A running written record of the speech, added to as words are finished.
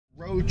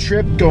Road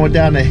trip going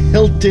down to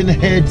Hilton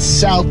Head,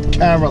 South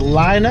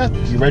Carolina.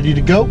 You ready to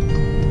go?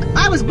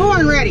 I was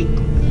born ready.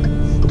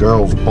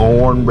 Girls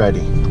born ready.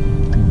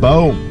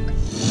 Boom.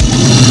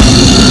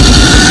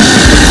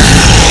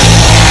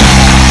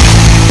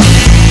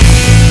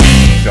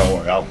 Don't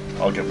worry,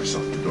 I'll get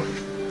myself to do it.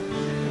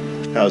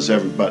 How's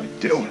everybody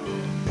doing?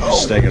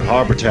 Staying in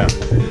Harbor Town.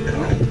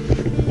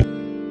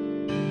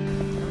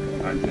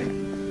 I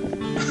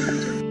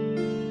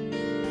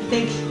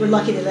think we're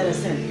lucky to let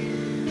us in.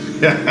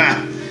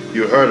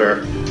 You heard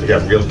her. I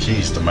got real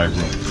keys to my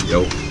room.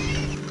 Yo.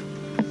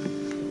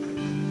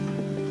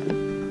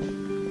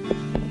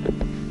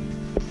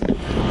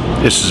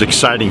 This is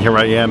exciting. Here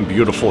I am,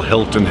 beautiful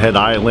Hilton Head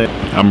Island.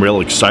 I'm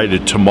real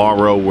excited.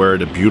 Tomorrow we're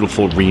at a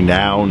beautiful,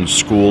 renowned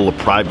school, a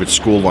private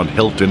school on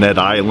Hilton Head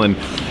Island,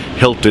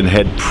 Hilton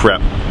Head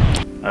Prep.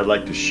 I'd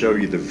like to show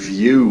you the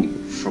view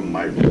from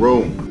my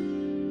room.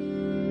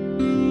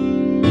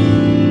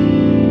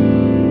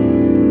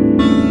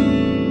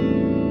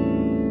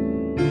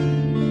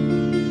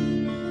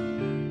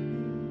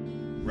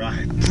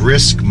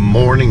 Brisk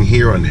morning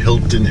here on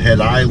Hilton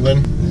Head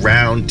Island.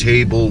 Round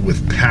table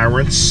with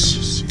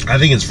parents. I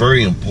think it's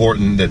very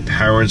important that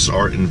parents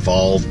are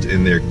involved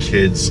in their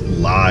kids'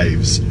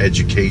 lives,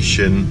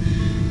 education,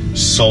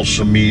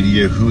 social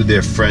media, who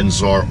their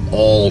friends are,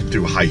 all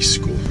through high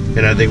school.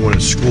 And I think when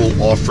a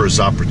school offers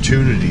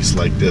opportunities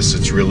like this,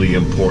 it's really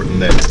important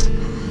that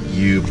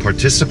you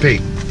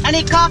participate. I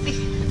need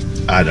coffee.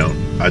 I don't.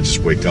 I just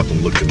wake up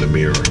and look in the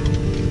mirror.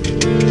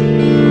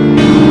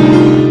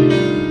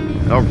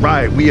 All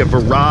right, we have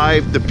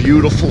arrived at the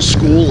beautiful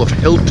school of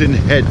Hilton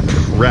Head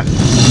Prep.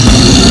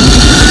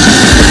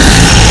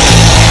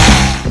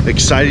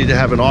 Excited to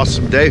have an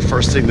awesome day.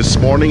 First thing this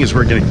morning is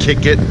we're gonna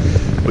kick it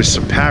with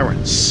some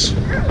parents.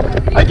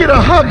 I get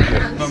a hug.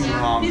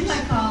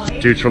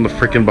 Dude's from the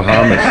freaking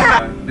Bahamas.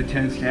 The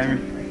tennis camera.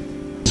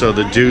 So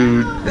the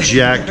dude,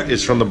 Jack,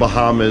 is from the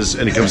Bahamas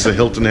and he comes to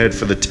Hilton Head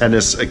for the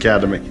tennis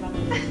academy.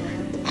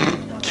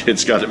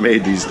 Kids got it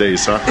made these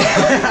days, huh?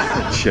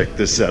 Check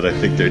this out. I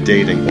think they're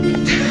dating.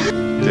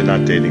 They're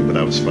not dating, but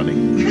that was funny.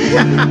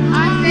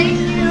 Thank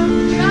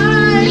you.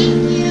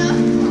 Bye.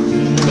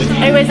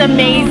 It was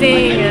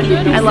amazing.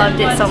 I loved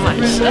it so much.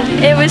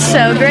 It was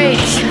so great.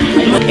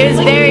 It was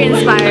very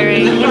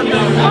inspiring.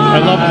 I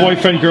love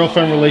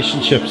boyfriend-girlfriend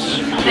relationships.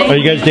 Are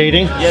you guys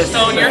dating? Yes.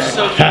 Oh, you're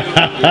so cute.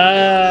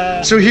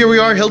 So here we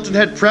are, Hilton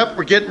Head Prep.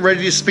 We're getting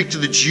ready to speak to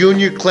the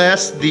junior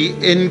class, the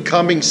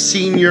incoming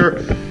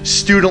senior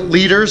student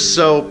leaders,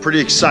 so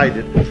pretty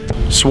excited.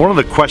 So one of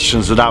the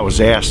questions that I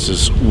was asked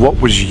is, what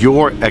was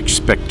your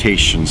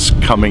expectations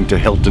coming to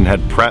Hilton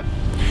Head Prep?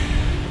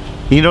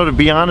 You know, to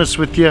be honest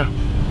with you,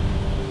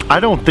 I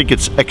don't think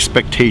it's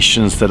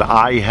expectations that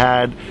I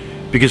had,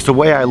 because the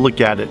way I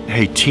look at it,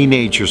 hey,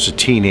 teenagers are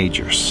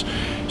teenagers.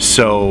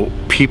 So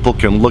people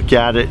can look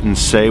at it and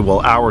say,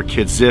 well, our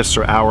kid's this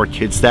or our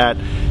kid's that.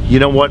 You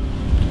know what?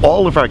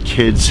 All of our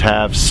kids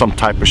have some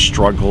type of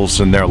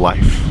struggles in their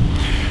life.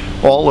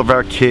 All of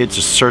our kids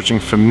are searching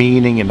for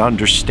meaning and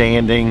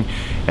understanding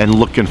and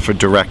looking for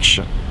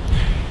direction.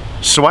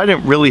 So I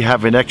didn't really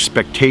have an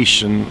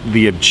expectation.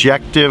 The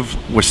objective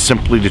was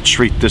simply to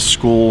treat this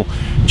school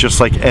just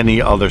like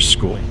any other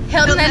school.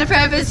 Hilton Head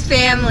Prep is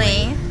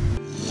family.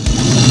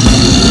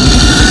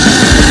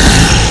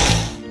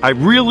 I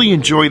really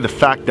enjoy the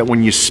fact that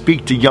when you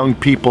speak to young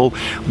people,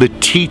 the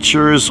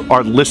teachers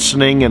are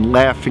listening and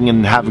laughing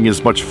and having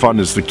as much fun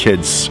as the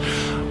kids.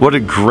 What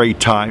a great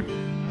time.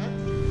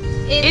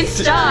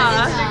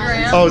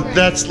 Instagram. Oh,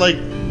 that's like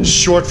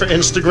short for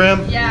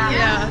Instagram?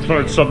 Yeah.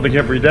 Learn something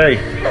every day.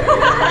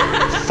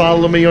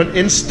 Follow me on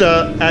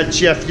Insta at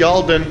Jeff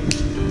Yalden.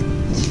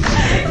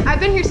 I've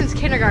been here since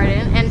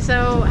kindergarten, and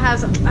so I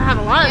have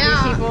a lot of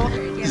these people.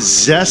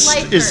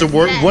 Zest is the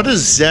word. What does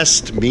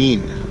zest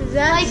mean?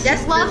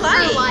 Zest, love for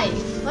life.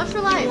 Love for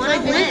life.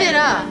 Like, live it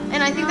up.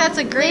 And I think that's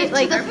a great,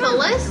 like, The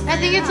fullest? I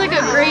think it's like a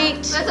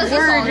great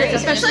word,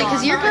 especially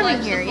because you're coming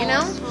here, you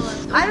know?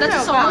 I don't know.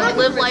 That's a song.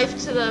 Live life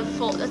to the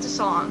full. That's a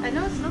song. I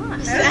know it's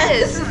not. It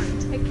is.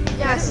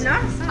 Yes.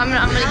 I'm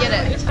gonna get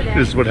it.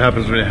 This is what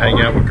happens when you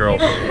hang out with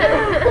girls.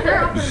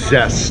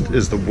 Zest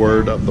is the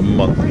word of the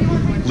month.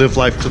 Live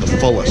life to the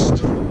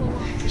fullest.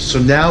 So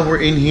now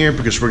we're in here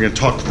because we're going to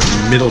talk to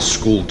the middle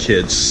school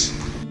kids.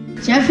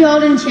 Jeff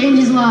Yalden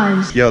changes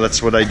lives. Yo,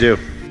 that's what I do.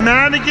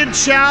 Mannequin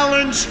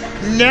challenge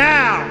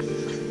now!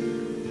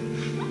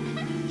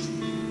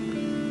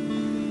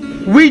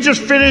 We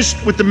just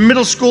finished with the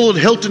middle school at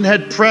Hilton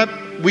Head Prep.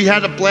 We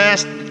had a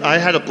blast. I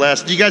had a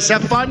blast. Do you guys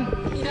have fun?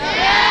 Yeah!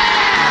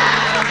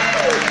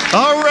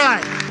 All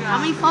right. How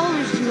many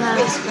followers do you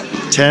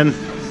have? 10,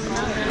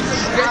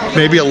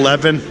 maybe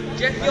 11.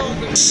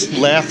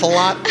 Laugh a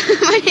lot.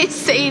 My name's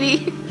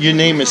Sadie. Your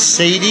name is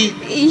Sadie?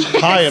 Yes.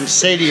 Hi, I'm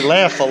Sadie.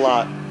 Laugh a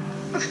lot.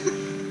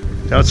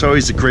 Now, it's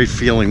always a great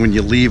feeling when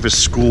you leave a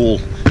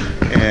school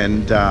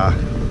and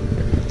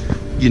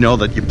you know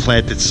that you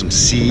planted some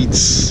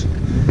seeds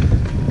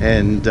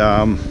and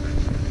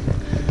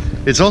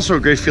It's also a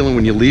great feeling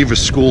when you leave a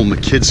school and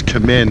the kids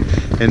come in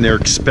and they're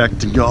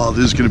expecting, oh,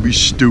 this is going to be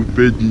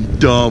stupid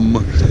and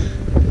dumb.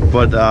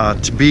 But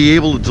to be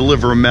able to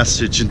deliver a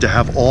message and to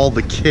have all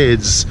the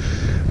kids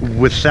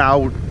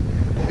without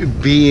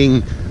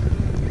being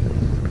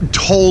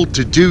told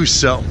to do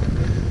so,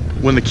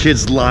 when the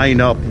kids line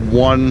up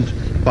one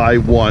by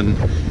one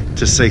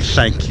to say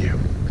thank you.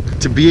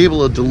 To be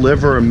able to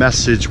deliver a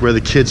message where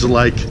the kids are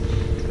like,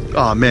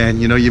 oh man,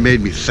 you know, you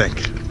made me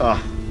think.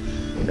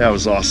 That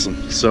was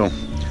awesome. So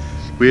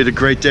we had a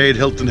great day at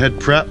Hilton Head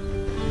Prep.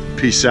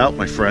 Peace out,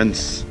 my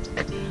friends.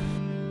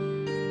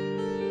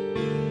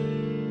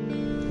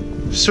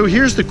 So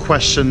here's the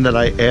question that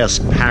I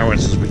asked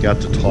parents as we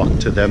got to talk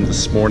to them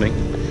this morning.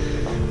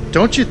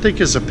 Don't you think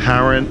as a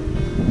parent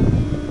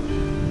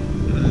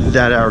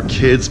that our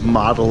kids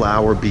model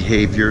our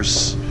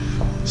behaviors?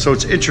 So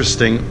it's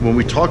interesting when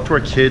we talk to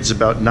our kids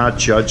about not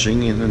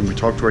judging, and then we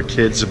talk to our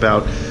kids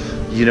about,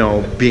 you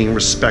know, being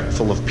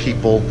respectful of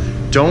people.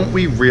 Don't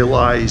we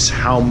realize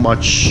how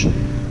much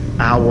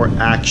our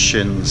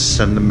actions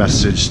send the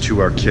message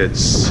to our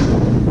kids?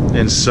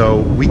 And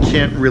so we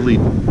can't really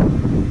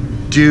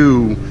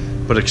do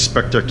but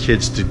expect our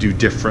kids to do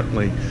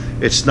differently.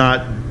 It's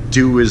not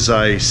do as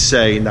I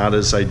say, not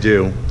as I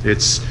do.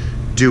 It's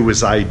do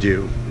as I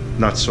do,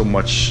 not so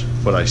much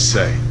what I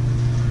say.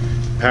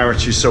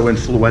 Parents, you're so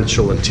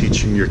influential in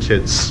teaching your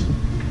kids.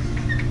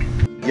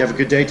 You have a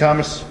good day,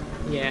 Thomas?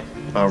 Yeah.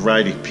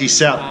 Alrighty,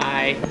 peace out.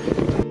 Bye.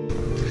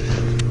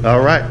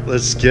 Alright,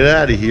 let's get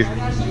out of here.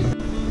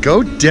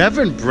 Go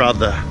Devin,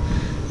 brother.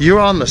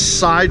 You're on the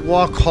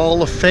Sidewalk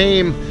Hall of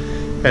Fame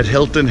at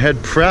Hilton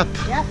Head Prep.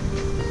 Yep.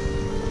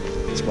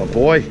 It's my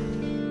boy.